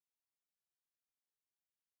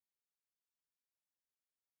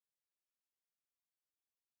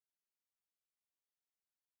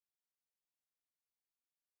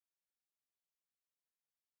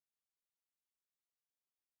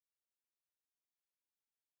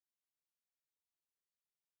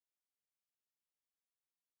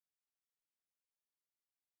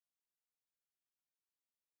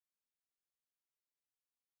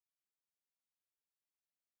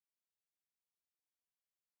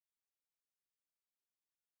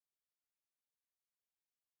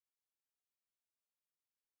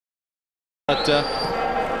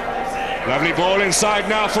Lovely ball inside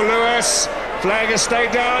now for Lewis. Flag has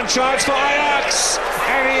stayed down, chance for Ajax,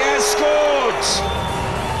 and he has scored.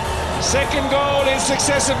 Second goal in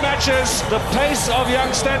successive matches. The pace of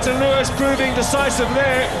young Stanton Lewis proving decisive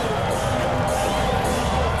there.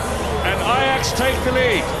 And Ajax take the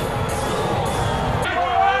lead.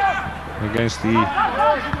 Against the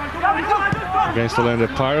Orlando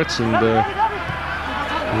Pirates, and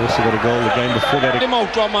he also got a goal the game before that.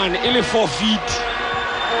 Il est forfait.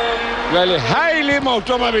 Well, highly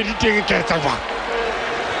motor be ding get over.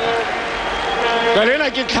 Well, I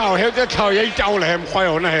get cow, help the cow, you tell him why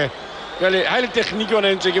on here. Well, highly technique on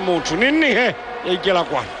entering motor. In here, you get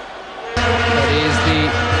up one. That is the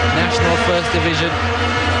National First Division.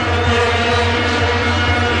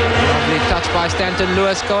 Lovely touch by Stanton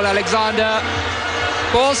Lewis, Cole Alexander.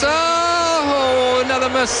 Balls, oh, another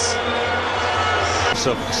miss.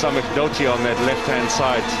 So Samik Doti on that left-hand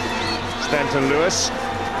side. Stanton Lewis,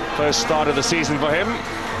 first start of the season for him.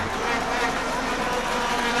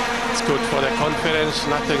 It's good for their confidence,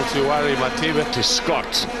 nothing to worry, Matiba. To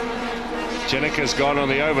Scott. Jenniker's gone on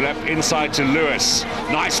the overlap, inside to Lewis.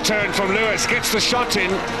 Nice turn from Lewis, gets the shot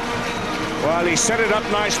in. Well, he set it up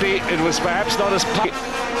nicely. It was perhaps not as...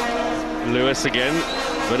 Lewis again,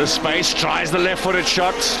 bit of space, tries the left-footed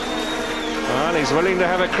shot. Well, he's willing to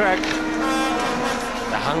have a crack.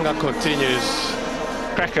 The hunger continues.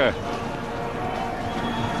 Cracker.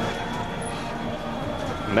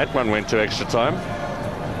 And that one went to extra time.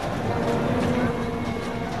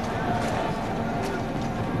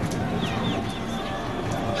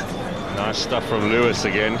 Nice stuff from Lewis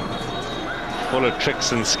again. Full of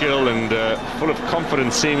tricks and skill, and full of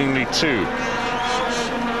confidence seemingly too.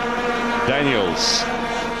 Daniels.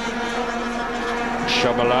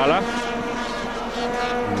 Shabalala.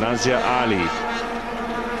 Nazir Ali.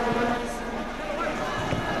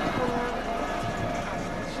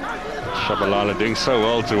 Shabalala doing so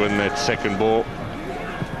well to win that second ball.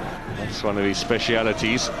 That's one of his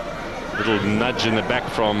specialities. Little nudge in the back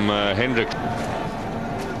from Hendrik.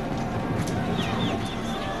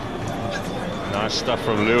 Nice stuff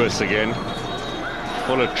from Lewis again.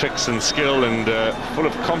 Full of tricks and skill, and full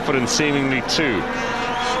of confidence seemingly too.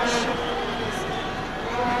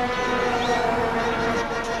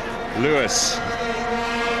 Lewis.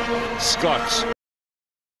 Scott.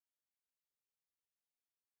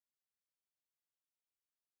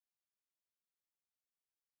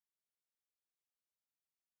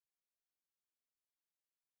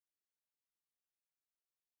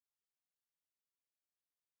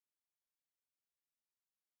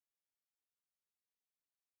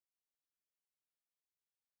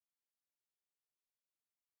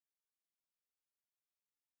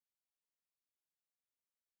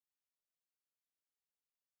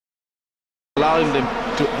 Allowing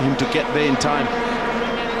him to get there in time.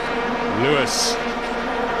 Lewis.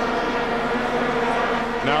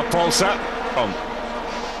 Now Polsa.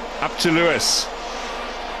 Up to Lewis.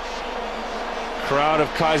 Crowd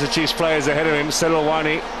of Kaiser Chiefs players ahead of him.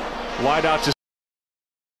 Selwani wide out to